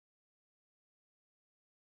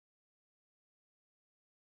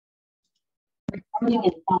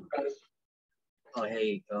Oh,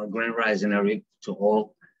 hey, Grand Rising, Eric, to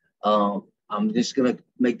all. I'm just gonna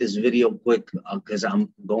make this video quick because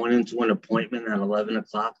I'm going into an appointment at 11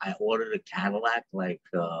 o'clock. I ordered a Cadillac like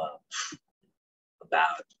about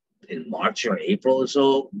in March or April or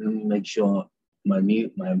so. Let me make sure my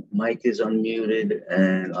mic is unmuted,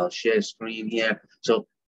 and I'll share screen here. So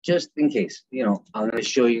just in case, I'm going to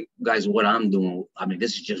show you guys what I'm doing. I mean,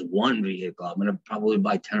 this is just one vehicle. I'm going to probably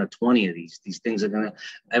buy 10 or 20 of these. These things are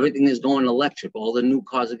everything is going electric. All the new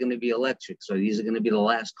cars are going to be electric. So these are going to be the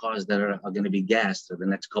last cars that are going to be gassed for the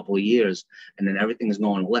next couple of years. And then everything is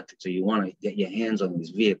going electric. So you want to get your hands on these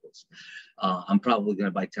vehicles. I'm probably going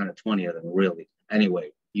to buy 10 or 20 of them, really.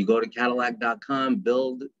 Anyway, you go to Cadillac.com,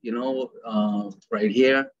 build, right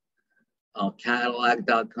here.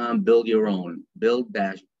 Cadillac.com, build your own,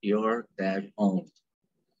 build-your-own.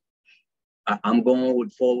 I'm going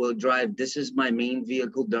with four-wheel drive. This is my main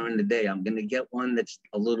vehicle during the day. I'm going to get one that's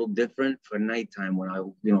a little different for nighttime when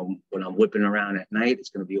when I'm whipping around at night.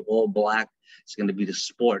 It's going to be all black. It's going to be the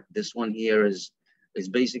Sport. This one here is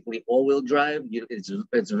basically all-wheel drive.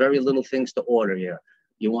 It's very little things to order here.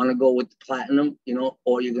 You want to go with the Platinum,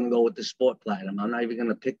 or you're going to go with the Sport Platinum. I'm not even going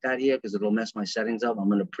to pick that here because it'll mess my settings up. I'm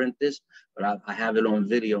going to print this, but I have it on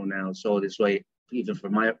video now. So this way, even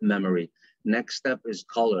for my memory. Next step is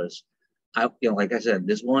colors. Like I said,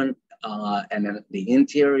 this one, and then the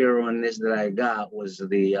interior on this that I got was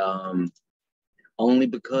the, only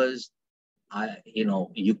because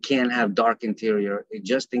you can't have dark interior,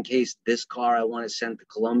 just in case this car I want to send to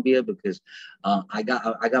Colombia, because I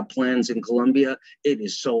got plans in Colombia. It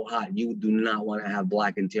is so hot. You do not want to have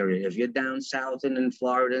black interior. If you're down south and in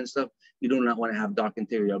Florida and stuff, you do not want to have dark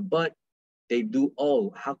interior. But they do.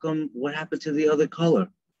 Oh, how come? What happened to the other color?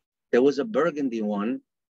 There was a burgundy one,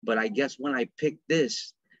 but I guess when I picked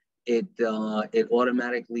this, it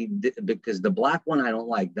automatically did, because the black one I don't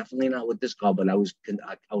like, definitely not with this car, but I was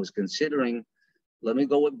considering, let me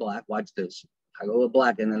go with black. Watch this. I go with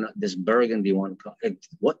black, and then this burgundy one,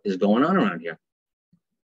 what is going on around here?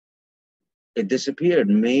 It disappeared.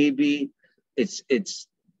 Maybe I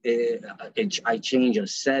change a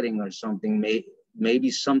setting or something.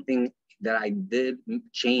 Maybe something that I did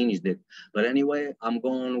changed it. But anyway, I'm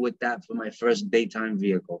going with that for my first daytime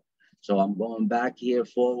vehicle. So I'm going back here,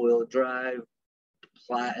 four-wheel drive,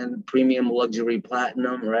 platinum, premium luxury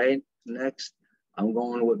platinum, right? Next, I'm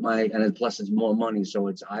going with and plus it's more money. So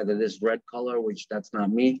it's either this red color, which that's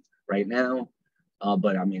not me right now.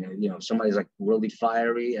 But I mean, somebody's like really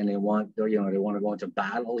fiery and they want to go into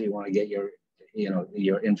battle. You want to get your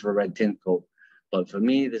infrared tint coat. But for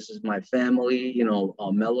me, this is my family,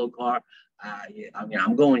 a mellow car. I mean,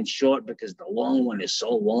 I'm going short because the long one is so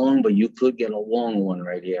long, but you could get a long one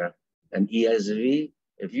right here. An ESV,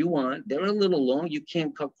 if you want. They're a little long. You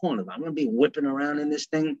can't cut corners. I'm going to be whipping around in this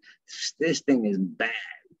thing. This thing is bad.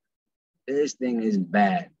 This thing is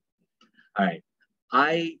bad. All right.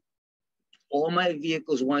 All my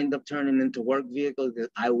vehicles wind up turning into work vehicles because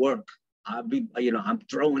I work. I'm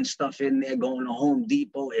throwing stuff in there, going to Home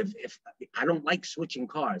Depot. If I don't like switching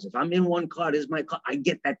cars. If I'm in one car, this is my car. I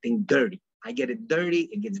get that thing dirty. I get it dirty.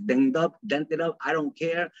 It gets dinged up, dented up. I don't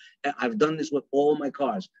care. I've done this with all my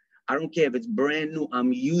cars. I don't care if it's brand new.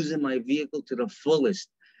 I'm using my vehicle to the fullest.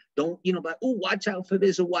 Don't, but watch out for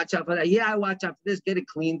this or watch out for that. Yeah, I watch out for this. Get it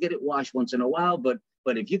clean, get it washed once in a while. But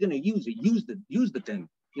if you're gonna use it, use the thing.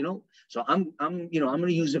 So I'm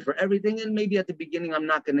gonna use it for everything. And maybe at the beginning I'm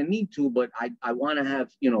not gonna need to, but I want to have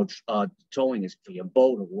towing is for your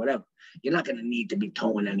boat or whatever. You're not gonna need to be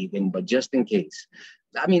towing anything, but just in case.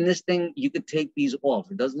 I mean, this thing, you could take these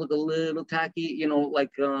off. It does look a little tacky,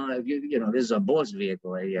 like if this is a boss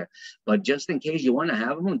vehicle right here. But just in case you want to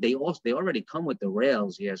have them, they already come with the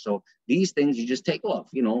rails here. So these things you just take off,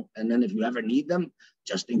 and then if you ever need them,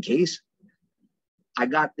 just in case. I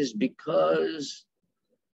got this because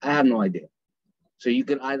I have no idea. So you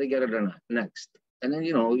could either get it or not. Next. And then,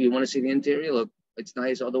 you want to see the interior. Look, it's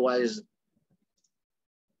nice. Otherwise,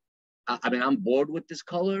 I mean, I'm bored with this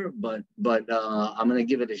color, but I'm gonna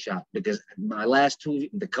give it a shot because my last two,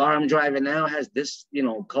 the car I'm driving now has this,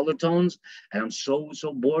 color tones, and I'm so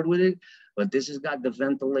bored with it. But this has got the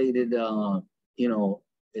ventilated, I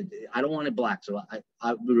don't want it black. So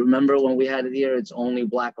I remember when we had it here, it's only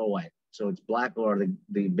black or white. So it's black or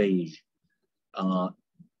the beige.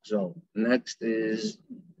 So next is,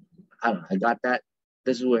 I don't know. I got that.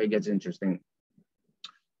 This is where it gets interesting.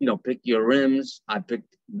 Pick your rims.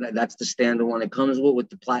 That's the standard one it comes with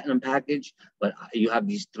the platinum package, but you have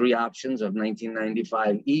these three options of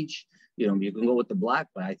 $19.95 each. You can go with the black,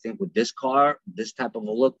 but I think with this car, this type of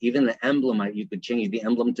a look, even the emblem, you could change the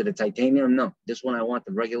emblem to the titanium. No, this one I want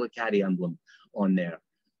the regular Caddy emblem. on there.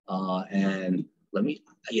 And let me,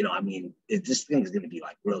 I mean, this thing is going to be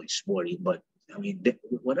like really sporty, but I mean,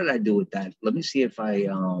 what did I do with that? Let me see if I,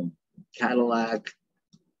 Cadillac,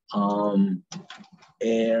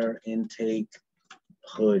 air intake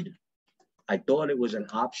hood. I thought it was an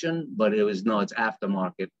option, but it was, no, it's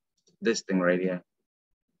aftermarket. This thing right here.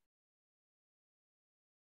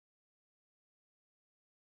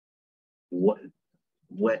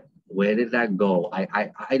 Where did that go?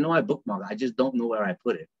 I know I bookmarked. I just don't know where I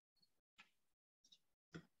put it.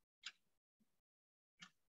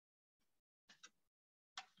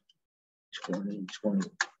 $20.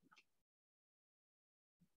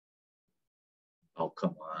 Oh,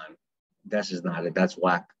 come on. This is not it. That's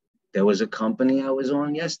whack. There was a company I was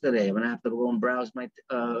on yesterday. I'm gonna have to go and browse my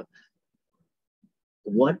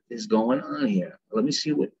what is going on here? Let me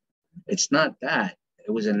see what. It's not that. It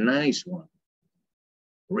was a nice one.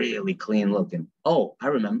 Really clean looking. Oh, I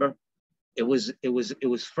remember. It was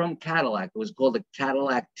from Cadillac. It was called the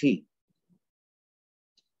Cadillac T.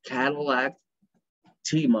 Cadillac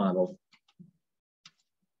T model.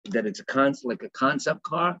 That it's like a concept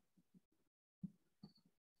car.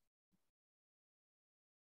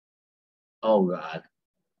 Oh God.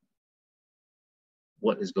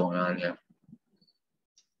 What is going on here?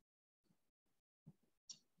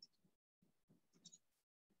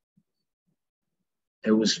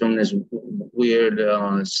 It was from this weird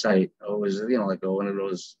site. It was, like one of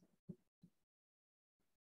those.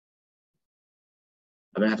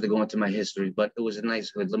 I'm gonna have to go into my history, but it was a nice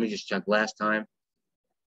hood. Let me just check. Last time,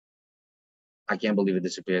 I can't believe it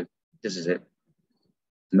disappeared. This is it.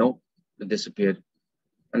 Nope, it disappeared.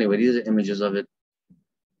 Anyway, these are images of it.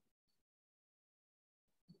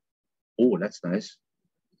 Oh, that's nice.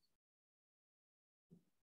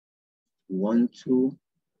 1, 2.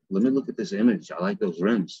 Let me look at this image. I like those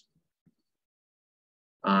rims.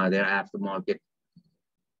 They're aftermarket.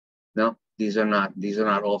 No, these are not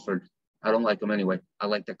offered. I don't like them anyway. I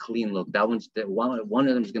like the clean look. That one's one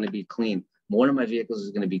of them is going to be clean. One of my vehicles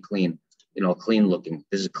is going to be clean. Clean looking.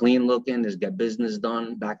 This is clean looking. This get business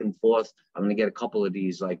done back and forth. I'm going to get a couple of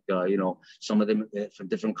these, like some of them from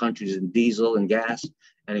different countries in diesel and gas.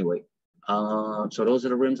 Anyway, so those are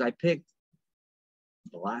the rims I picked.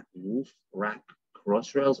 Black roof rack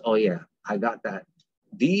cross rails. Oh yeah, I got that.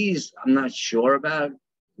 These I'm not sure about.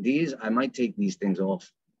 These I might take these things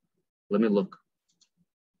off. Let me look.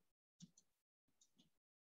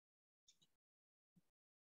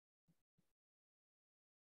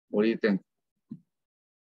 What do you think?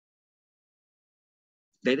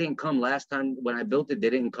 They didn't come last time when I built it. They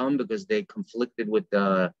didn't come because they conflicted with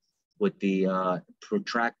the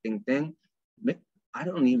protracting thing. I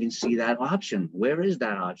don't even see that option. Where is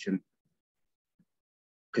that option?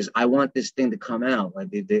 Because I want this thing to come out. Like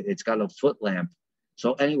it's got a foot lamp.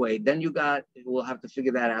 So anyway, then we'll have to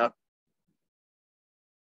figure that out.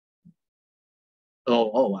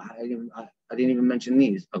 I didn't even mention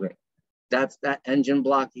these. Okay. That's that engine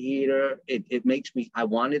block heater. It makes me, I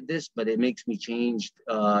wanted this, but it makes me change.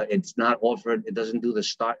 It's not offered. It doesn't do the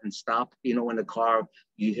start and stop. When the car,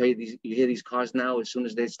 you hear these cars now, as soon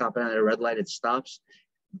as they stop at a red light, it stops.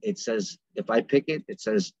 It says, if I pick it, it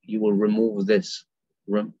says you will remove this.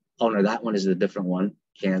 Oh no, that one is a different one.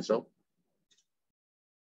 Cancel.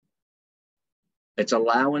 It's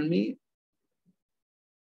allowing me.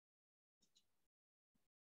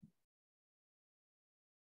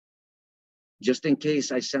 Just in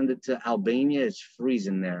case I send it to Albania, it's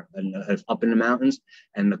freezing there and up in the mountains,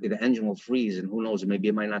 and the engine will freeze. And who knows, maybe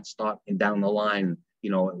it might not start down the line,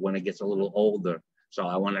 when it gets a little older. So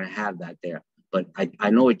I want to have that there. But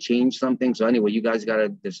I know it changed something. So anyway, you guys got to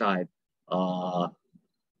decide.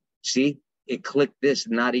 See, it clicked this,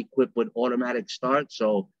 not equipped with automatic start.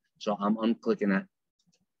 So I'm unclicking that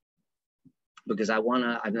because I've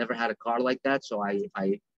never had a car like that. So I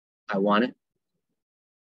want it.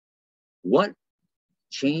 What?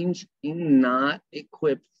 Changing not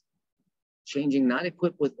equipped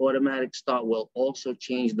with automatic start will also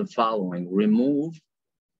change the following. Remove.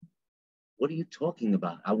 What are you talking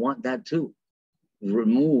about? I want that too.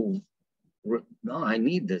 Remove. No, I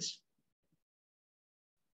need this.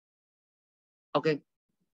 Okay.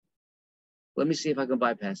 Let me see if I can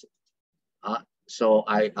bypass it. So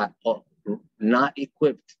I not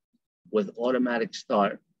equipped with automatic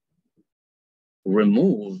start.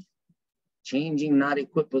 Remove. Changing not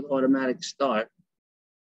equipped with automatic start,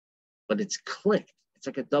 but it's clicked. It's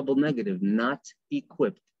like a double negative, not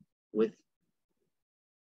equipped with.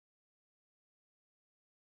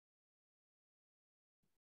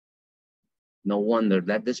 No wonder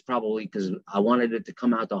that this probably, because I wanted it to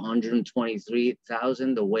come out to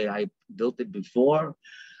 123,000 the way I built it before.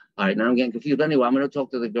 All right, now I'm getting confused. Anyway, I'm going to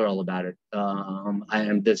talk to the girl about it.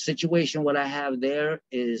 The situation, what I have there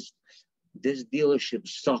is this dealership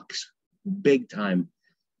sucks big time.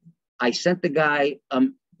 I sent the guy,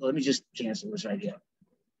 let me just cancel this right here.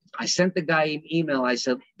 I sent the guy an email. I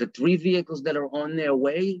said, the 3 vehicles that are on their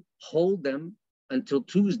way, hold them until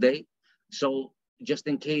Tuesday. So just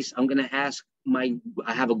in case, I'm going to ask I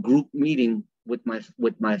have a group meeting with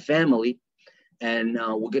my family, and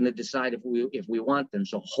we're going to decide if we want them.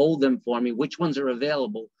 So hold them for me. Which ones are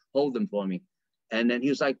available? Hold them for me. And then he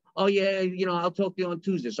was like, oh, yeah, I'll talk to you on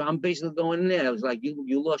Tuesday. So I'm basically going in there. I was like,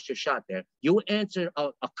 you lost your shot there. You answered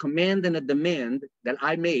a command and a demand that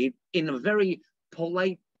I made in a very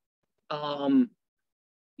polite, polite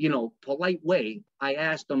way. I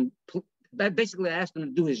asked him, basically I asked him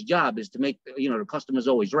to do his job, is to make, the customer's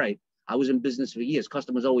always right. I was in business for years.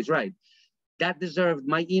 Customer's always right. That deserved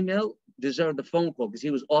my email, deserved the phone call because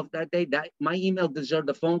he was off that day. That my email deserved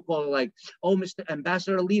the phone call, like, oh, Mr.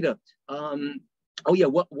 Ambassador Alita, oh yeah,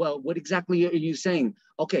 what exactly are you saying?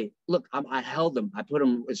 Okay, look, I held them. I put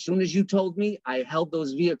them, as soon as you told me, I held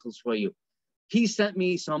those vehicles for you. He sent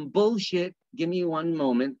me some bullshit. Give me one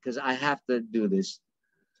moment, because I have to do this.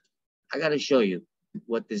 I got to show you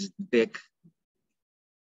what this dick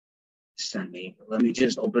sent me. Let me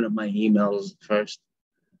just open up my emails first.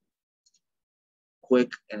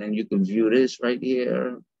 Quick, and then you can view this right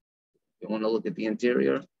here. You want to look at the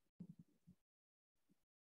interior?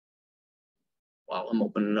 While I'm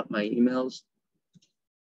opening up my emails.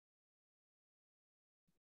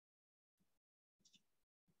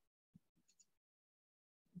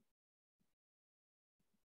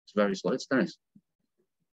 It's very slow. It's nice.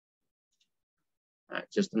 All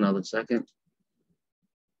right, just another second.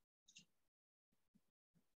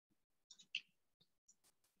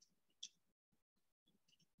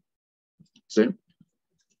 See?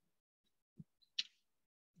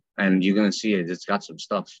 And you're gonna see it. It's got some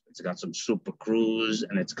stuff. It's got some Super Cruise,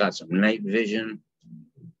 and it's got some night vision.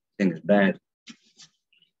 I think it's bad.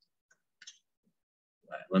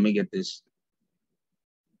 All right, let me get this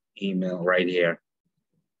email right here.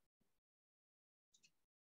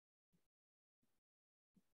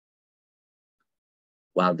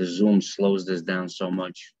 Wow, the Zoom slows this down so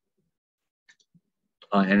much.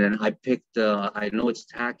 And then I picked, I know it's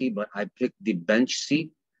tacky, but I picked the bench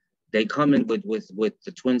seat. They come in with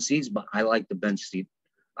the twin seats, but I like the bench seat.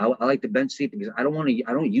 I like the bench seat because I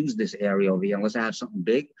don't use this area over here unless I have something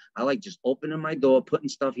big. I like just opening my door, putting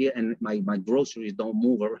stuff here, and my groceries don't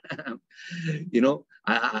move around.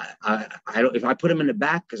 I don't, if I put them in the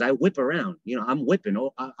back, because I whip around, I'm whipping.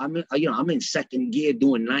 I'm in second gear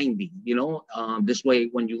doing 90. This way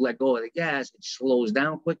when you let go of the gas, it slows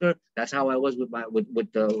down quicker. That's how I was with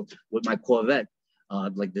my Corvette,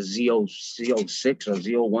 like the Z06 or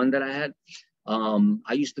Z01 that I had.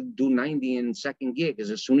 I used to do 90 in second gear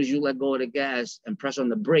because as soon as you let go of the gas and press on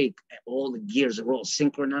the brake, all the gears are all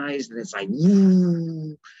synchronized, and it's like,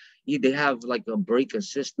 woo. They have like a brake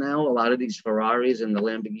assist now. A lot of these Ferraris and the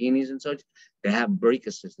Lamborghinis and such, they have brake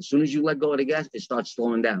assist. As soon as you let go of the gas, it starts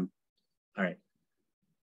slowing down. All right.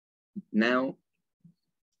 Now,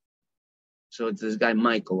 so it's this guy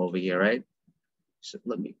Michael over here, right? So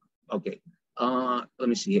let me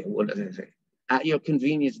see here. What does it say? At your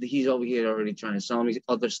convenience, he's over here already trying to sell me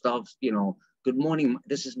other stuff. Good morning.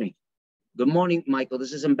 This is me. Good morning, Michael.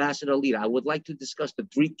 This is Ambassador Alita. I would like to discuss the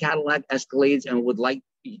 3 Cadillac Escalades and would like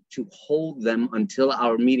to hold them until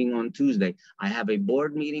our meeting on Tuesday. I have a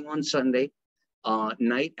board meeting on Sunday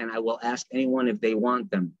night, and I will ask anyone if they want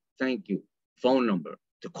them. Thank you. Phone number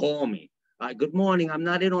to call me. Good morning. I'm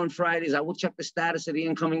not in on Fridays. I will check the status of the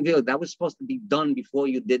incoming deal. That was supposed to be done before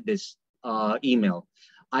you did this email.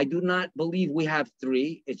 I do not believe we have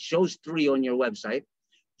 3. It shows 3 on your website.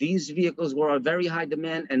 These vehicles were a very high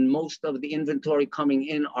demand, and most of the inventory coming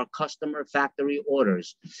in are customer factory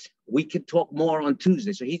orders. We could talk more on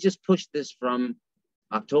Tuesday. So he just pushed this from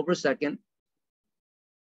October 2nd,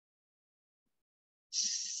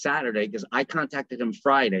 Saturday, because I contacted him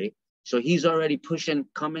Friday. So he's already pushing,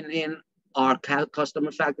 coming in our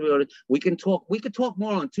customer factory orders. We could talk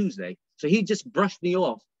more on Tuesday. So he just brushed me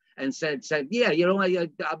off and said, yeah,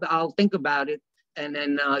 I'll think about it. And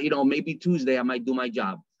then, maybe Tuesday I might do my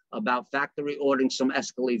job about factory ordering some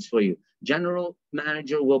Escalades for you. General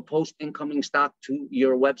manager will post incoming stock to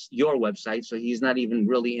your website. So he's not even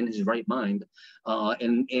really in his right mind,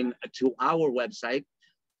 to our website.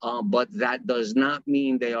 But that does not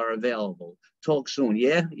mean they are available. Talk soon.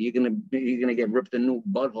 Yeah, you're gonna get ripped a new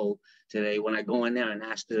butthole today when I go in there and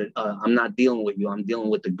ask her. I'm not dealing with you. I'm dealing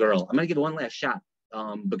with the girl. I'm gonna give one last shot.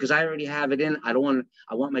 because I already have it in. I want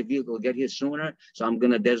my vehicle to get here sooner. So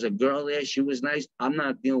there's a girl there. She was nice. I'm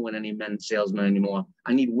not dealing with any men salesmen anymore.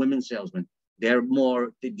 I need women salesmen. They're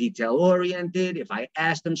more detail oriented. If I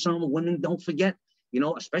ask them something, women don't forget,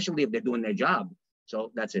 especially if they're doing their job.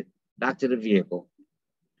 So that's it. Back to the vehicle.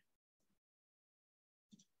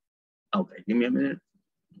 Okay, give me a minute.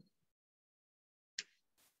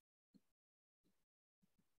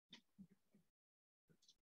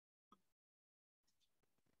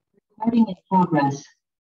 Recording in progress.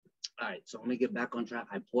 All right, so let me get back on track.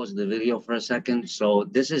 I paused the video for a second. So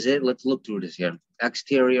this is it. Let's look through this here.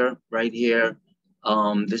 Exterior right here.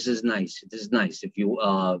 This is nice. This is nice. If you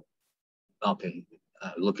okay,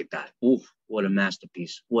 look at that. Oof, what a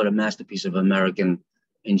masterpiece. What a masterpiece of American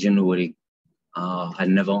ingenuity. I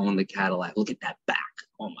never owned a Cadillac. Look at that back.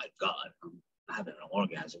 Oh my God. I'm having an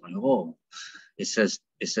orgasm. Oh, it says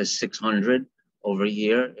 600 over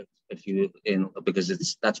here. If you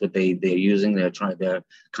because that's what they're using. They're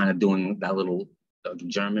kind of doing that little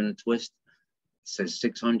German twist. It says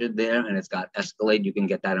 600 there, and it's got Escalade. You can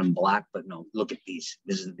get that in black, but no, look at these.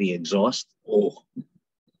 This is the exhaust. Oh,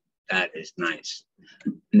 that is nice.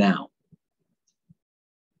 Now,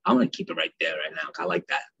 I'm gonna keep it right there right now. I like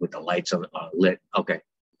that with the lights lit. Okay.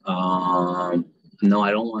 No,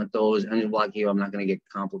 I don't want those. Engine block here. I'm not gonna get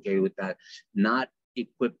complicated with that. Not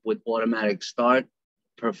equipped with automatic start.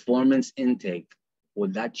 Performance intake.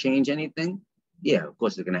 Would that change anything? Yeah, of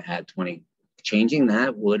course they're gonna add 20. Changing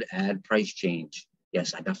that would add price change.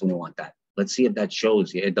 Yes, I definitely want that. Let's see if that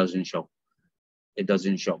shows here. It doesn't show. It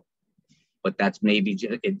doesn't show. But that's maybe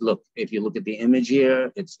it. Look, if you look at the image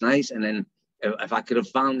here, it's nice. And then if I could have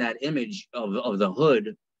found that image of the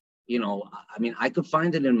hood, I mean, I could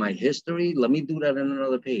find it in my history. Let me do that in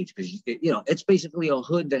another page because it's basically a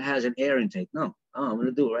hood that has an air intake. No, I'm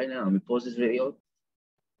gonna do it right now. Let me pause this video.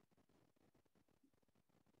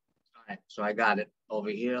 So I got it over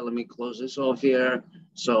here. Let me close this off here.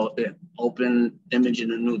 So open image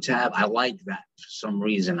in a new tab. I like that for some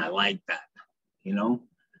reason. I like that,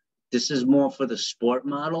 This is more for the sport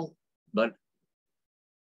model, but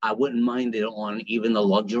I wouldn't mind it on even the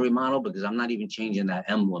luxury model because I'm not even changing that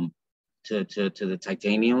emblem to the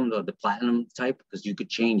titanium or the platinum type because you could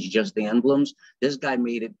change just the emblems. This guy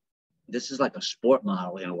made it. This is like a sport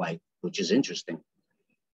model in white, which is interesting.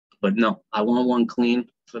 But no, I want one clean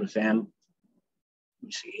for the fam. Let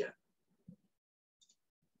me see here.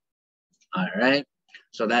 All right.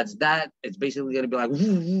 So that's that. It's basically going to be like,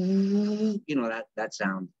 that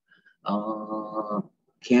sound.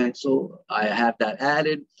 Cancel. I have that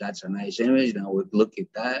added. That's a nice image. Now we look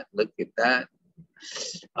at that. Look at that.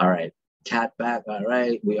 All right. Cat back. All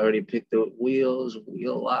right. We already picked the wheels,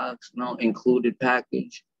 wheel locks. No, included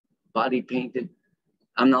package. Body painted.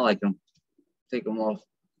 I'm not like them. Take them off.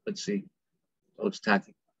 Let's see. Oh, it's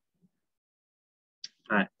tacky.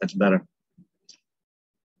 All right, that's better.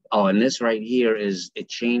 Oh, and this right here it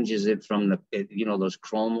changes it from those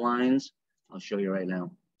chrome lines. I'll show you right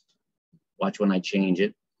now. Watch when I change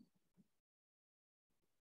it.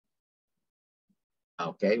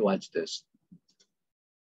 Okay, watch this.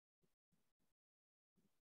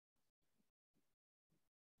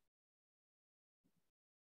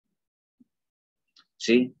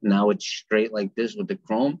 See, now it's straight like this with the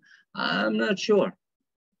chrome. I'm not sure.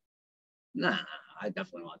 Nah, I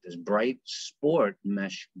definitely want this bright sport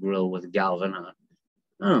mesh grille with galvanized.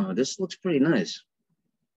 Oh, this looks pretty nice.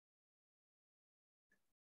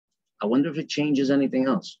 I wonder if it changes anything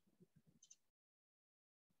else.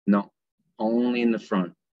 No, only in the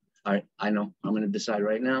front. All right, I know. I'm going to decide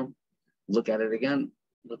right now. Look at it again.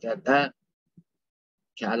 Look at that.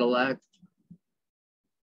 Cadillac.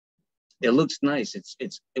 It looks nice.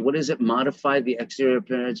 It's what is it? Modify the exterior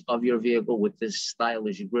appearance of your vehicle with this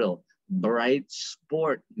stylish grille. Bright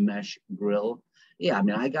sport mesh grille. Yeah, I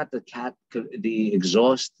mean, I got the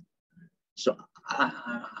exhaust. So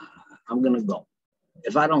I'm going to go.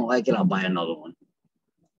 If I don't like it, I'll buy another one.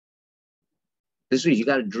 This week, you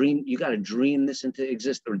got to dream this into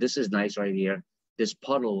existence. This is nice right here. This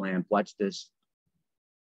puddle lamp, watch this.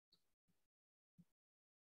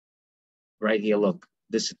 Right here, look.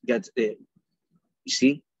 This gets it. You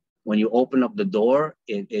see, when you open up the door,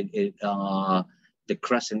 the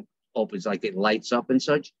crescent opens, like it lights up and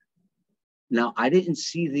such. Now, I didn't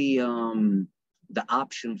see the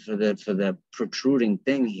option for the protruding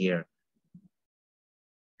thing here.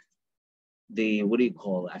 What do you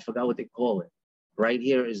call it? I forgot what they call it. Right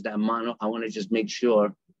here is that mono. I want to just make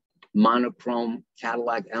sure monochrome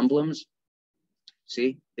Cadillac emblems.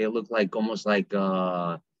 See, they look like almost like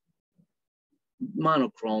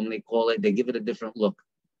monochrome. They call it. They give it a different look.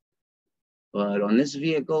 But on this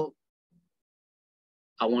vehicle,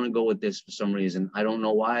 I want to go with this for some reason. I don't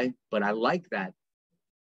know why, but I like that.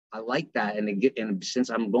 I like that. And since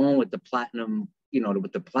I'm going with the platinum,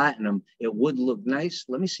 with the platinum, it would look nice.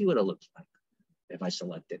 Let me see what it looks like if I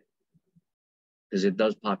select it, because it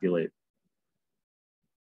does populate.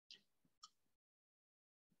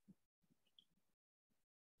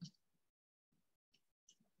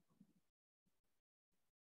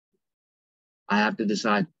 I have to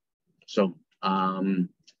decide. So I'm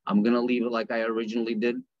going to leave it like I originally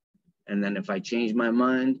did. And then if I change my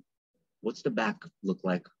mind, what's the back look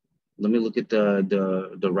like? Let me look at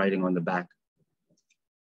the writing on the back.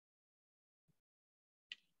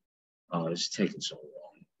 Oh, it's taking so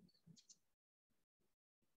long.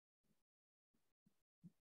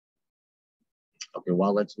 Okay,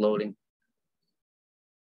 while that's loading.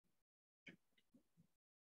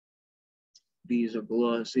 These are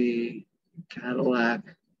glossy, Cadillac.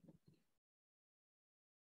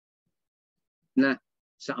 Nah,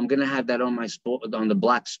 so I'm gonna have that on the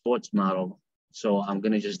black sports model. So I'm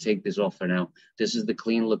gonna just take this off for now. This is the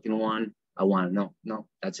clean looking one. I want no,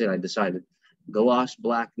 that's it. I decided. Gloss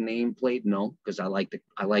black nameplate, no, because I like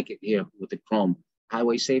it here with the chrome.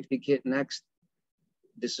 Highway safety kit next.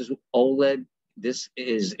 This is OLED. This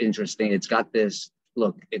is interesting. It's got this,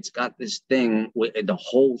 look, it's got this thing where the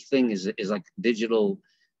whole thing is like digital.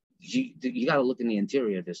 You got to look in the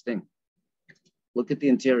interior of this thing. Look at the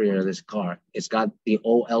interior of this car. It's got the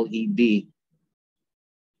OLED.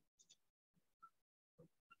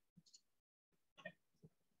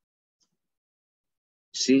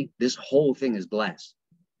 See, this whole thing is glass.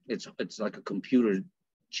 It's like a computer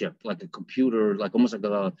chip, like a computer, like almost like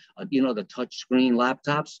the touch screen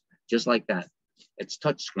laptops, just like that. It's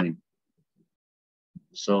touch screen.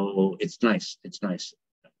 So it's nice. It's nice.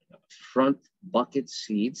 Front bucket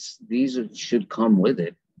seats. These should come with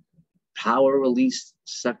it. Power release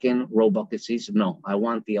second row bucket seats. No, I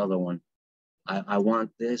want the other one. I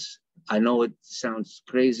want this. I know it sounds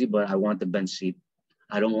crazy, but I want the bench seat.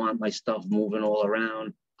 I don't want my stuff moving all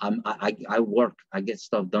around. I work, I get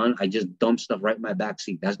stuff done. I just dump stuff right in my back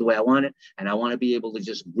seat. That's the way I want it. And I want to be able to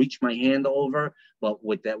just reach my hand over. But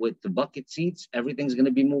with the bucket seats, everything's going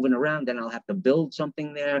to be moving around. Then I'll have to build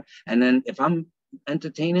something there. And then if I'm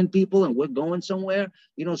entertaining people and we're going somewhere,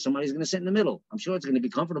 somebody's going to sit in the middle. I'm sure it's going to be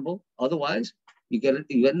comfortable. Otherwise, you get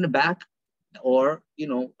in the back, or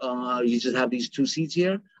you just have these two seats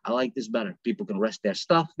here. I like this better. People can rest their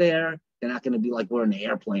stuff there. They're not going to be like we're in the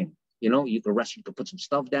airplane. You can rest. You can put some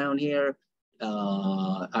stuff down here.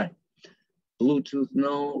 All right. Bluetooth,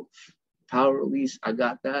 no. Power release, I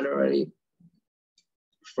got that already.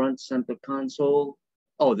 Front center console.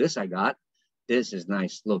 Oh, this I got. This is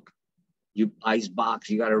nice. Look, ice box.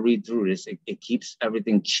 You got to read through this. It keeps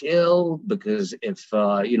everything chill, because if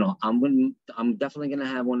I'm definitely gonna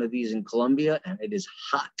have one of these in Colombia, and it is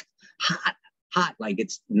hot. Like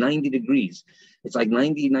it's 90 degrees. It's like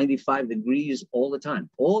 90, 95 degrees all the time.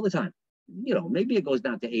 Maybe it goes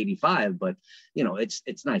down to 85, but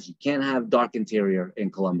it's nice. You can't have dark interior in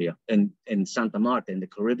Colombia and in Santa Marta in the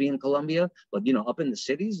Caribbean, Colombia. But up in the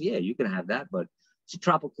cities, yeah, you can have that. But it's a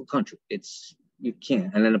tropical country. You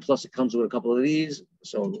can't. And then plus it comes with a couple of these.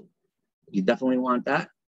 So you definitely want that.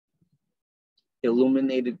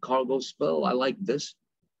 Illuminated cargo spill. I like this.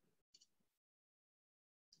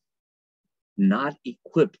 Not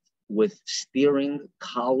equipped with steering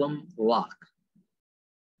column lock.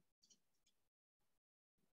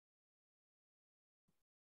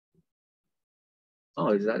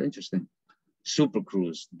 Oh, is that interesting? Super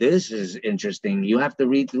Cruise. This is interesting. You have to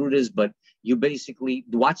read through this, but you basically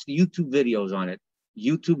watch the YouTube videos on it.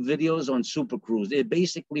 YouTube videos on Super Cruise. It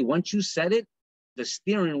basically, once you set it, the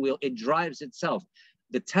steering wheel, it drives itself.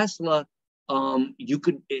 The Tesla,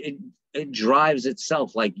 it drives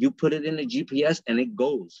itself. Like you put it in the GPS and it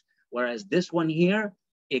goes. Whereas this one here,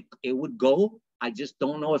 it would go. I just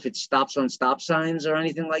don't know if it stops on stop signs or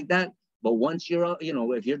anything like that. But once you're,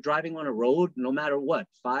 if you're driving on a road, no matter what,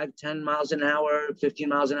 5, 10 miles an hour, 15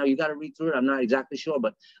 miles an hour, you got to read through it. I'm not exactly sure,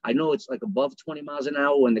 but I know it's like above 20 miles an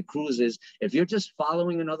hour when the cruise is. If you're just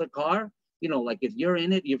following another car, like if you're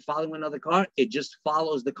in it, you're following another car, it just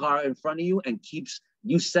follows the car in front of you and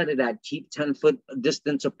you set it at keep 10-foot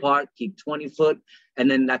distance apart, keep 20 foot,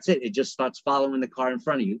 and then that's it. It just starts following the car in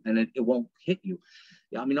front of you, and it won't hit you.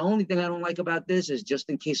 Yeah, I mean, the only thing I don't like about this is just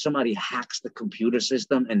in case somebody hacks the computer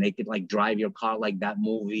system and they could like drive your car like that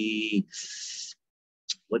movie.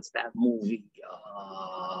 What's that movie?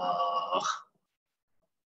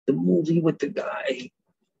 The movie with the guy.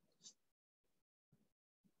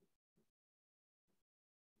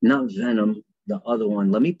 Not Venom, the other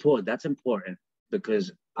one. Let me pause. That's important.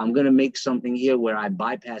 because I'm going to make something here where I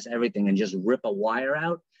bypass everything and just rip a wire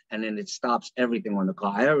out, and then it stops everything on the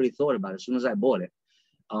car. I already thought about it as soon as I bought it.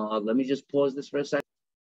 Let me just pause this for a second.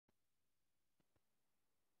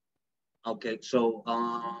 Okay, so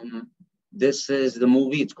this is the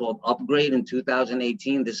movie. It's called Upgrade in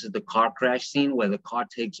 2018. This is the car crash scene where the car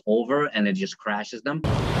takes over and it just crashes them.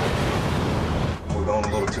 We're going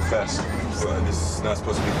a little too fast. This is not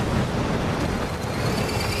supposed to be.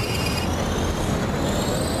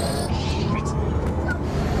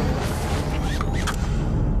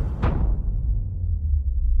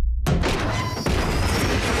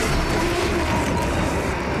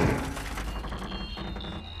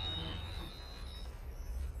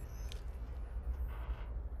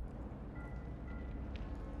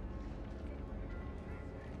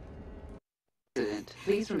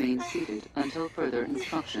 Please remain seated until further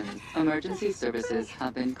instructions. Emergency services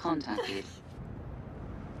have been contacted.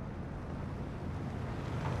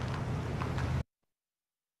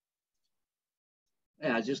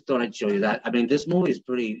 Yeah, I just thought I'd show you that. I mean, this movie is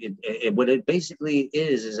pretty, what it basically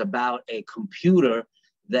is about a computer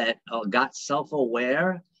that got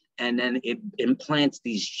self-aware, and then it implants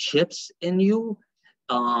these chips in you,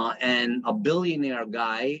 and a billionaire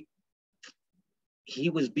guy, he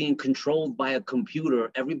was being controlled by a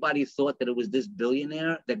computer. Everybody thought that it was this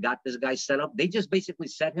billionaire that got this guy set up. They just basically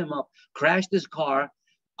set him up, crashed his car,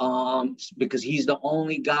 because he's the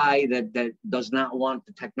only guy that does not want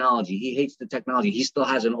the technology. He hates the technology. He still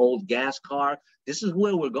has an old gas car. This is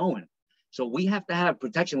where we're going. So we have to have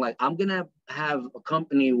protection. Like, I'm going to have a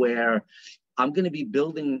company where I'm going to be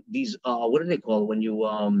building these, what do they call it when you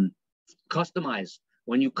customize?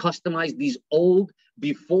 When you customize these old,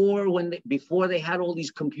 before they had all these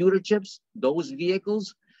computer chips, those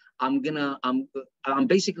vehicles, I'm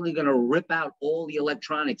basically gonna rip out all the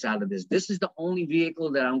electronics out of this. This is the only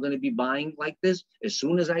vehicle that I'm gonna be buying like this. As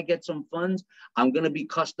soon as I get some funds, I'm gonna be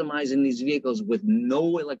customizing these vehicles with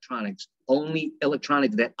no electronics, only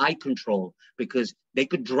electronics that I control, because they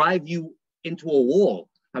could drive you into a wall.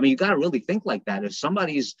 I mean, you gotta really think like that. If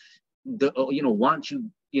somebody's, wants you,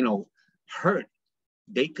 hurt,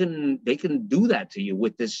 they can do that to you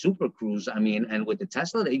with this Super Cruise. I mean, and with the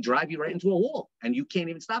Tesla, they drive you right into a wall and you can't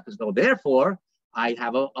even stop it. So therefore, I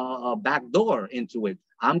have a back door into it.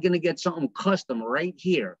 I'm going to get something custom right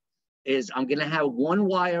here. I'm going to have one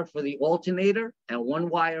wire for the alternator and one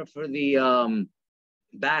wire for the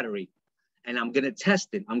battery. And I'm going to test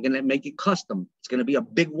it. I'm going to make it custom. It's going to be a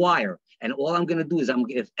big wire. And all I'm going to do is,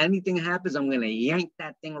 if anything happens, I'm going to yank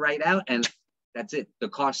that thing right out, and that's it. The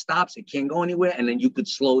car stops. It can't go anywhere. And then you could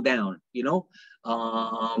slow down,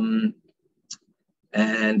 and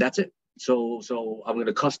that's it. So I'm going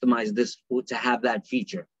to customize this to have that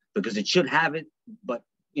feature, because it should have it, but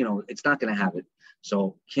it's not going to have it.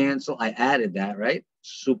 So cancel. I added that, right?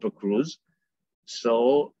 Super Cruise.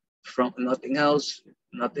 So from nothing else,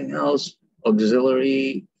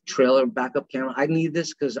 auxiliary trailer backup camera. I need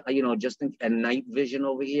this because, just a night vision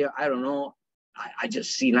over here. I don't know. I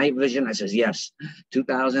just see night vision. I says, yes,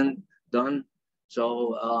 2000 done.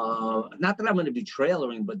 So not that I'm going to be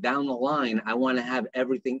trailering, but down the line, I want to have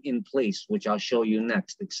everything in place, which I'll show you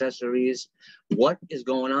next. Accessories. What is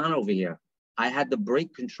going on over here? I had the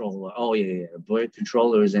brake controller. Oh, yeah. Brake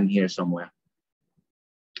controller is in here somewhere.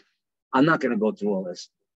 I'm not going to go through all this,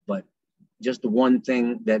 but just the one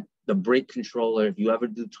thing that the brake controller, if you ever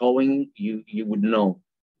do towing, you would know.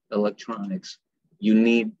 Electronics. You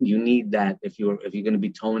need that if you're going to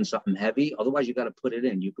be towing something heavy. Otherwise, you got to put it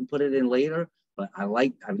in. You can put it in later, but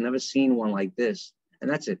I've never seen one like this,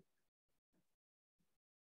 and that's it.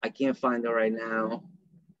 I can't find it right now.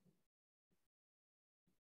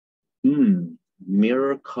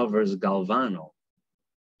 Mirror covers Galvano.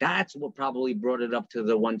 That's what probably brought it up to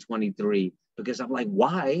the 123, because I'm like,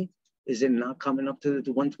 why is it not coming up to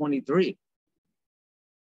the 123?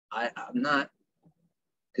 I'm not.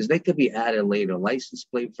 Because they could be added later. License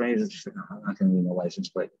plate frames. I'm not going to need a license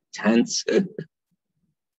plate. Tents.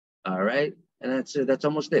 All right. And that's it. That's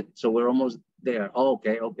almost it. So we're almost there. Oh,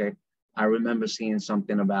 okay. I remember seeing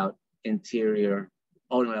something about interior.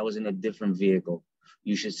 Oh, no, that was in a different vehicle.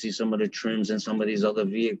 You should see some of the trims in some of these other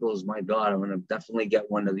vehicles. My God, I'm going to definitely get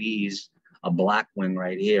one of these. A Blackwing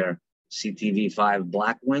right here. CTV5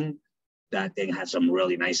 Blackwing. That thing has some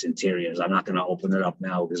really nice interiors. I'm not going to open it up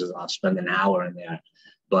now because I'll spend an hour in there.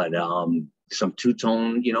 But some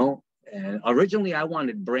two-tone, and originally I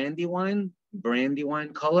wanted Brandywine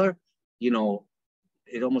color.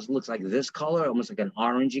 It almost looks like this color, almost like an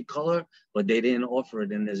orangey color, but they didn't offer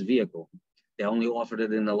it in this vehicle. They only offered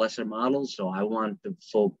it in the lesser models, so I want the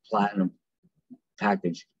full platinum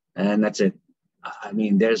package, and that's it. I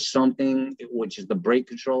mean, there's something, which is the brake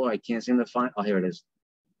controller. I can't seem to find. Oh, here it is.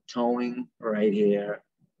 Towing right here.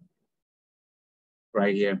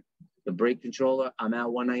 Right here. The brake controller, I'm at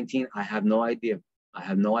 119. I have no idea. I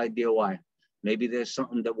have no idea why. Maybe there's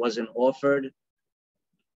something that wasn't offered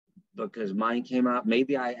because mine came out.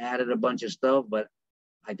 Maybe I added a bunch of stuff, but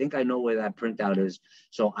I think I know where that printout is.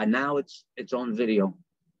 So now it's on video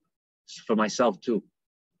for myself too.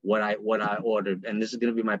 What I ordered, and this is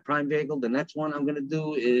going to be my prime vehicle. The next one I'm going to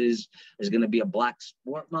do is going to be a black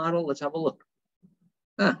sport model. Let's have a look.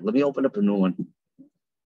 Let me open up a new one.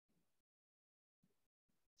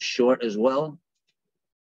 Short as well.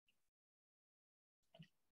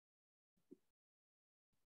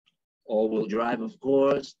 All-wheel drive, of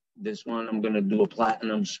course. This one I'm going to do a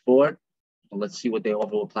platinum sport. Well, let's see what they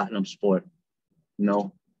offer with platinum sport.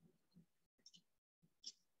 No.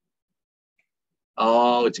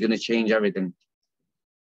 Oh, it's going to change everything.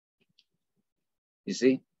 You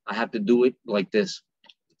see, I have to do it like this.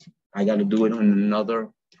 I got to do it on another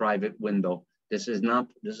private window. This is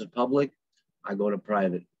public. I go to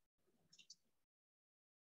private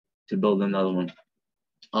to build another one.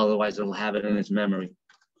 Otherwise, it'll have it in its memory.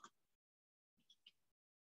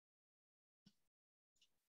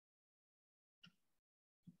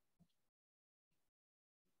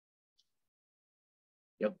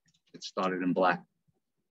 Yep, it started in black.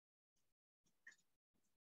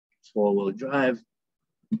 Four-wheel drive.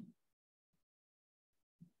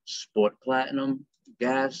 Sport platinum,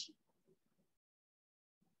 gas.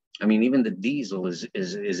 I mean, even the diesel is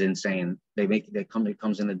insane. It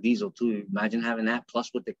comes in a diesel too. Imagine having that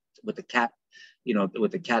plus with the cat,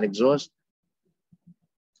 with the cat exhaust.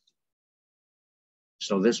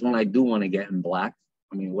 So this one I do want to get in black.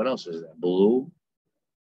 I mean, what else is that? Blue,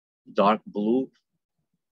 dark blue.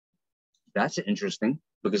 That's interesting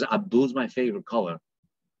because blue's my favorite color.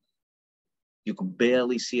 You can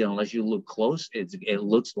barely see it unless you look close. It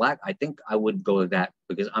looks black. I think I would go with that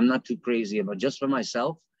because I'm not too crazy about, just for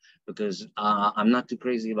myself, because I'm not too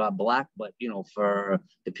crazy about black. But for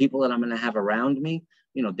the people that I'm gonna have around me,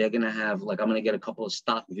 they're gonna have, like, I'm gonna get a couple of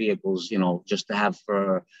stock vehicles, just to have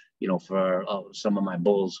for some of my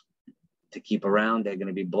bulls to keep around. They're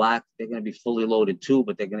gonna be black. They're gonna be fully loaded too,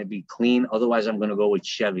 but they're gonna be clean. Otherwise, I'm gonna go with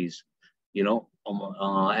Chevys.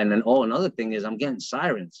 And then another thing is I'm getting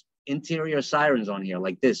sirens. Interior sirens on here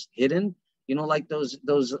like this, hidden, like those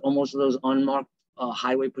almost those unmarked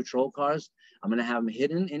highway patrol cars. I'm gonna have them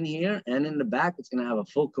hidden in here, and in the back it's gonna have a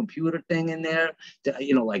full computer thing in there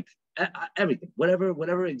like everything,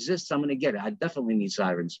 whatever exists, I'm gonna get it. I definitely need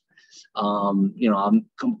sirens. I'm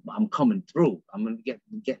coming through. I'm gonna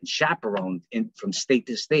getting chaperoned from state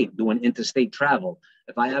to state, doing interstate travel.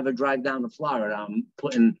 If I ever drive down to Florida, I'm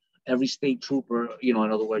putting every state trooper, in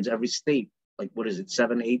other words, every state, like, what is it,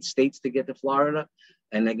 7, 8 states to get to Florida,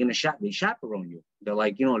 and they're gonna chaperone you. They're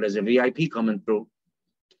like, there's a VIP coming through.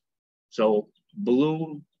 So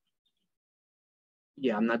blue,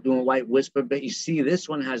 yeah, I'm not doing white whisper, but you see this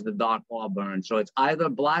one has the dark auburn, so it's either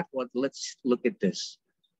black or, let's look at this.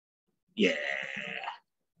 Yeah,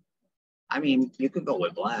 I mean, you could go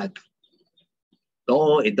with black.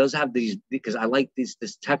 Oh, it does have these, because I like this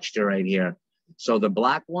texture right here. So the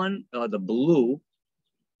black one, the blue,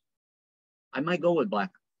 I might go with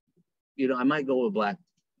black. I might go with black,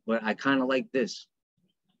 but I kind of like this.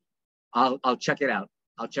 I'll check it out.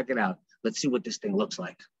 Let's see what this thing looks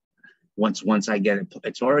like. Once I get it,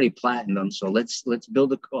 it's already platinum. So let's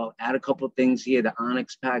build add a couple of things here. The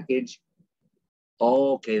Onyx package.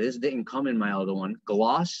 Oh, okay, this didn't come in my other one.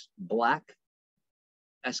 Gloss black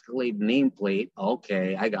Escalade nameplate.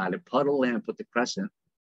 Okay, I got it. Puddle lamp with the crescent.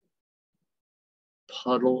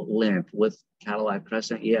 Puddle lamp with Cadillac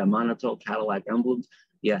crescent. Yeah, monotone Cadillac emblems.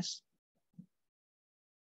 Yes.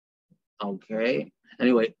 Okay.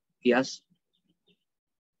 Anyway, yes.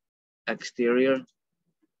 Exterior.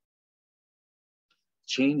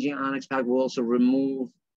 Changing Onyx pack will also remove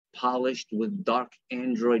polished with dark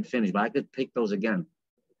Android finish, but I could pick those again.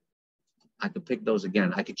 I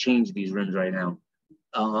could change these rims right now,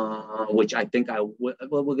 which I think well,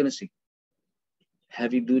 we're gonna see.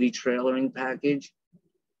 Heavy duty trailering package.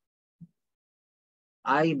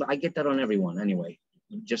 I get that on everyone anyway,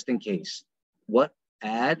 just in case. What?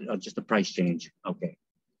 Add or just a price change? Okay.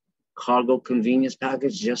 Cargo convenience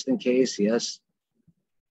package, just in case. Yes.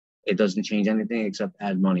 It doesn't change anything except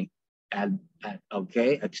add money. Add.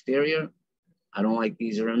 Okay. Exterior. I don't like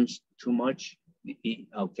these rims too much.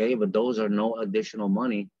 Okay, but those are no additional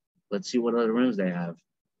money. Let's see what other rims they have.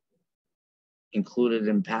 Included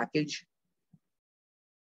in package.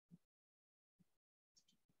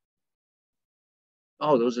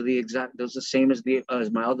 Oh, those are the same as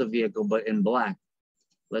as my other vehicle, but in black.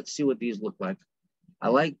 Let's see what these look like. I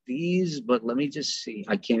like these, but let me just see.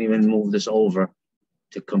 I can't even move this over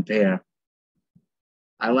to compare.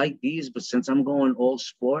 I like these, but since I'm going all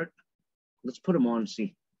sport, let's put them on and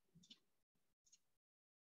see.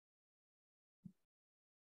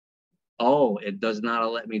 Oh, it does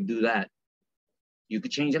not let me do that. You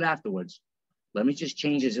could change it afterwards. Let me just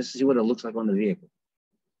change it just to see what it looks like on the vehicle.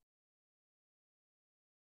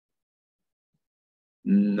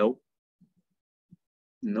 Nope.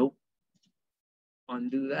 Nope.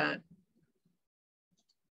 Undo that.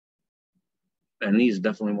 And these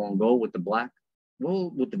definitely won't go with the black.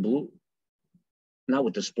 Well, with the blue. Not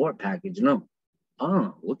with the sport package, no.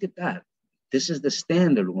 Oh, look at that. This is the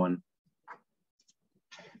standard one.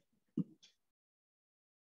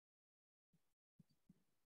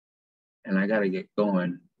 And I gotta get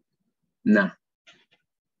going. Nah.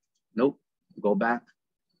 Nope. Go back.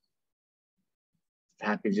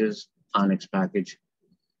 Packages, Onyx package.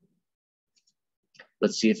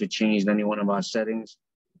 Let's see if it changed any one of our settings.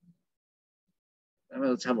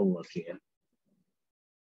 Let's have a look here.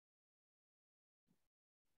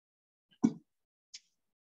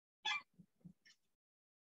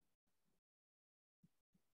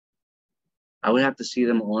 I would have to see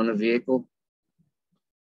them on a vehicle.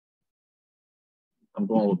 I'm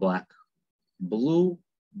going with black. Blue,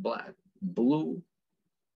 black, blue.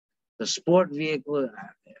 The sport vehicle,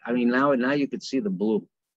 I mean, now you could see the blue.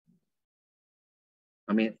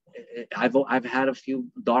 I mean, I've had a few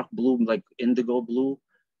dark blue, like indigo blue.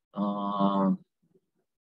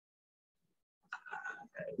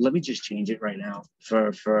 Let me just change it right now.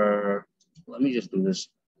 Let me just do this.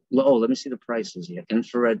 Oh, let me see the prices here.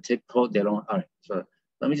 Infrared tick code. They don't. All right. So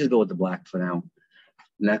let me just go with the black for now.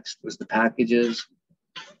 Next was the packages.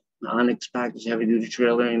 The Onyx package, heavy duty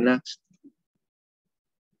trailer. Next.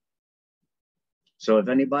 So if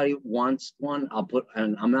anybody wants one, I'll put.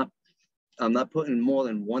 And I'm not putting more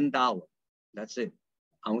than $1. That's it.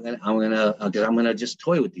 I'm gonna just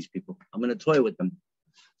toy with these people. I'm gonna toy with them.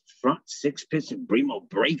 Front 6-piston Bremo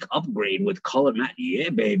brake upgrade with color matte. Yeah,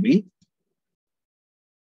 baby.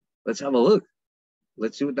 Let's have a look.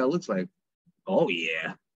 Let's see what that looks like. Oh,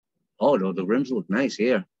 yeah. Oh, no, the rims look nice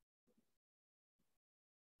here.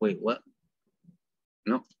 Wait, what?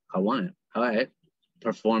 No, I want it. All right.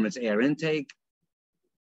 Performance air intake.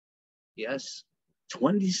 Yes.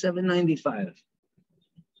 $27.95.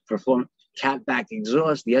 Perform cat back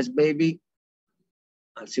exhaust. Yes, baby.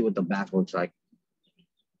 Let's see what the back looks like.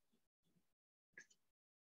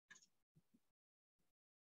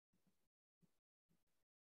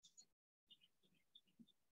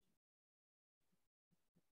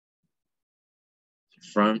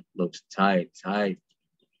 Front looks tight.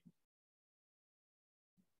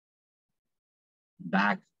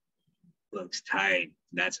 Back looks tight.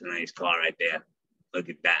 That's a nice car right there. Look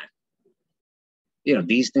at that. You know,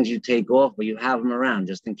 these things you take off, but you have them around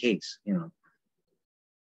just in case, you know.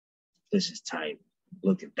 This is tight.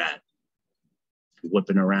 Look at that.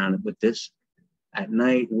 Whipping around with this. At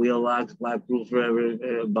night, wheel locks, black roof,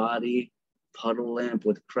 body, puddle lamp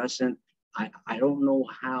with crescent. I don't know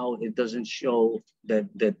how it doesn't show that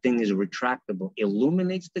the thing is retractable.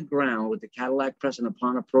 Illuminates the ground with the Cadillac crescent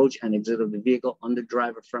upon approach and exit of the vehicle, under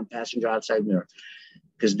driver, front passenger, outside mirror.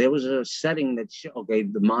 Because there was a setting that okay,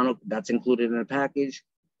 the mono, that's included in the package.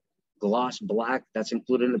 Gloss black, that's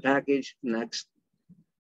included in the package. Next,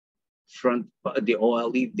 front, the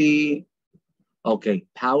OLED. Okay,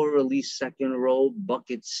 power release second row,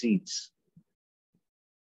 bucket seats.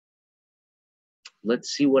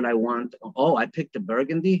 Let's see what I want. Oh, I picked a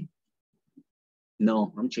burgundy.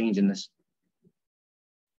 No, I'm changing this.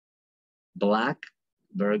 Black,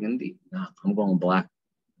 burgundy. No, I'm going black.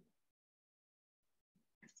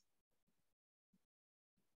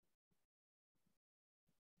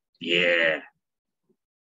 Yeah.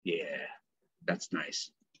 Yeah, that's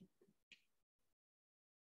nice.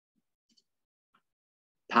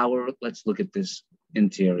 Power, let's look at this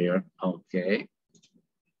interior. Okay.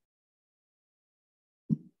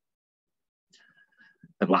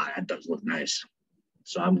 Wow, that does look nice.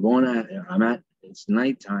 So it's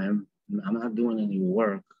nighttime. I'm not doing any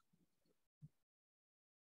work.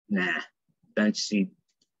 Nah, bench seat.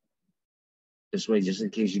 This way, just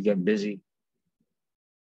in case you get busy.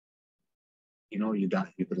 You know, you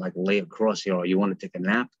could like lay across here, or you want to take a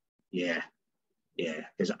nap. Yeah.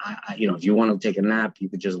 Because you know, if you want to take a nap, you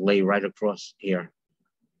could just lay right across here.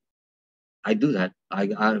 I do that.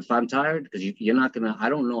 If I'm tired, because you're not gonna. I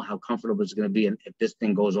don't know how comfortable it's gonna be if this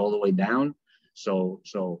thing goes all the way down. So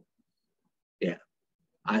yeah.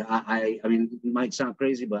 I mean, it might sound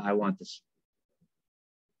crazy, but I want this.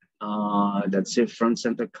 That's it. Front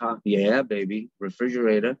center car. Yeah, baby.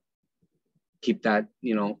 Refrigerator. Keep that,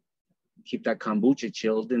 keep that kombucha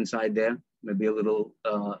chilled inside there. Maybe a little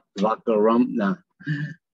vodka rum. Nah.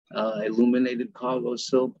 Illuminated cargo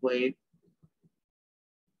sill plate.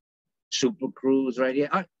 Super Cruise right here.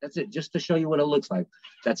 All right, that's it. Just to show you what it looks like.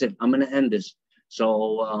 That's it. I'm going to end this.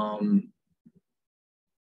 So let's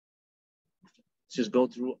just go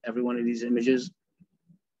through every one of these images.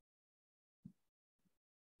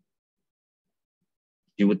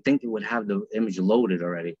 You would think it would have the image loaded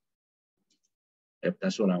already. If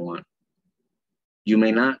that's what I want. You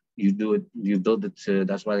may not. You do it. You build it to.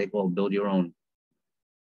 That's why they call it build your own.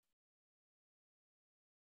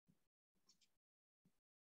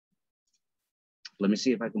 Let me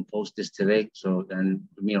see if I can post this today. So then,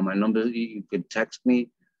 my number, you could text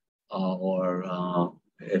me, or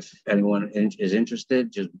if anyone is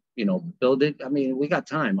interested, just, build it. I mean, we got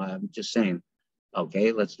time. I'm just saying.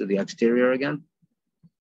 Okay, let's do the exterior again.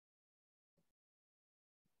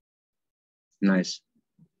 Nice.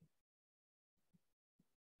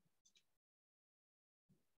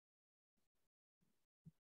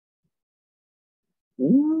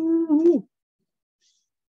 Ooh.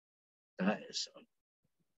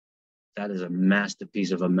 That is a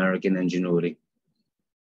masterpiece of American ingenuity.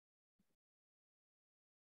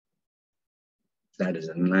 That is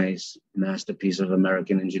a nice masterpiece of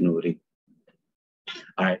American ingenuity.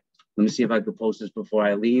 All right, let me see if I could post this before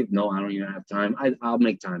I leave. No, I don't even have time. I'll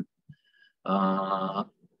make time. All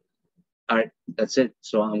right, that's it.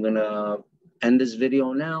 So I'm gonna end this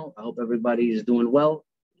video now. I hope everybody is doing well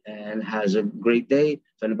and has a great day.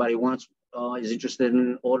 If anybody is interested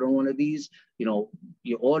in ordering one of these,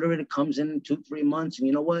 you order it, it comes in 2-3 months. And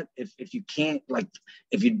you know what? If you can't,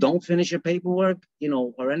 if you don't finish your paperwork,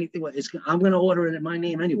 or anything, I'm going to order it in my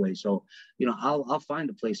name anyway. So, I'll find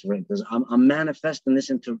a place for it because I'm manifesting this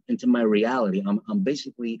into my reality. I'm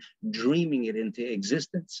basically dreaming it into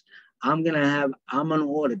existence. I'm gonna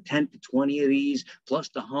order 10 to 20 of these, plus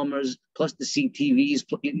the Hummers, plus the CTVs,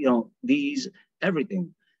 these,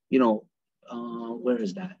 everything. Where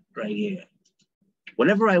is that? Right here.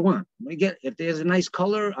 Whatever I want. If there's a nice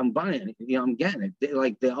color, I'm buying it. I'm getting it.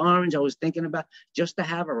 Like the orange, I was thinking about just to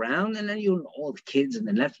have around, and then all the kids and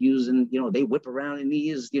the nephews, and they whip around in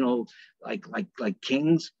these, like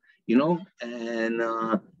kings, and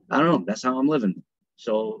I don't know. That's how I'm living.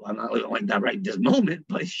 So I'm not like that right this moment,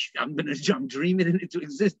 but I'm dreaming it into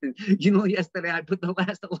existence. Yesterday I put the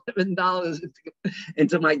last $11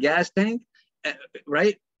 into my gas tank,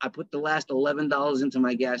 right? I put the last $11 into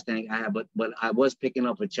my gas tank. But I was picking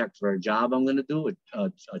up a check for a job I'm gonna do,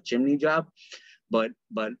 a chimney job, but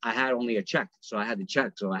I had only a check, so I had the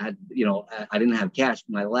check. So I had, I didn't have cash.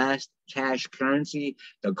 My last cash currency,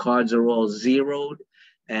 the cards are all zeroed,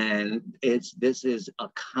 and this is a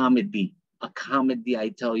comedy. A comedy, I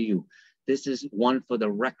tell you. This is one for the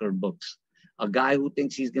record books. A guy who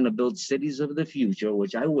thinks he's going to build cities of the future,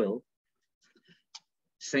 which I will,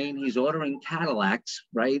 saying he's ordering Cadillacs,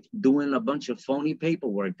 right? Doing a bunch of phony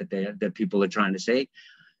paperwork that people are trying to say.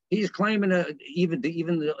 He's claiming even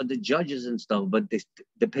the judges and stuff, but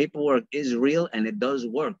the paperwork is real and it does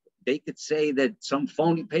work. They could say that some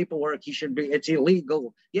phony paperwork it's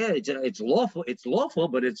illegal. Yeah, it's lawful. It's lawful,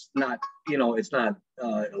 but it's not, it's not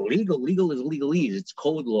illegal. Legal is legalese. It's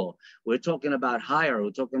code law. We're talking about higher.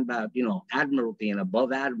 We're talking about, admiralty and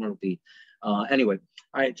above admiralty. Anyway,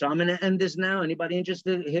 all right, so I'm going to end this now. Anybody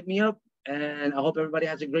interested, hit me up. And I hope everybody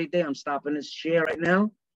has a great day. I'm stopping this share right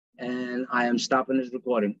now. And I am stopping this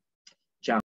recording. Ciao.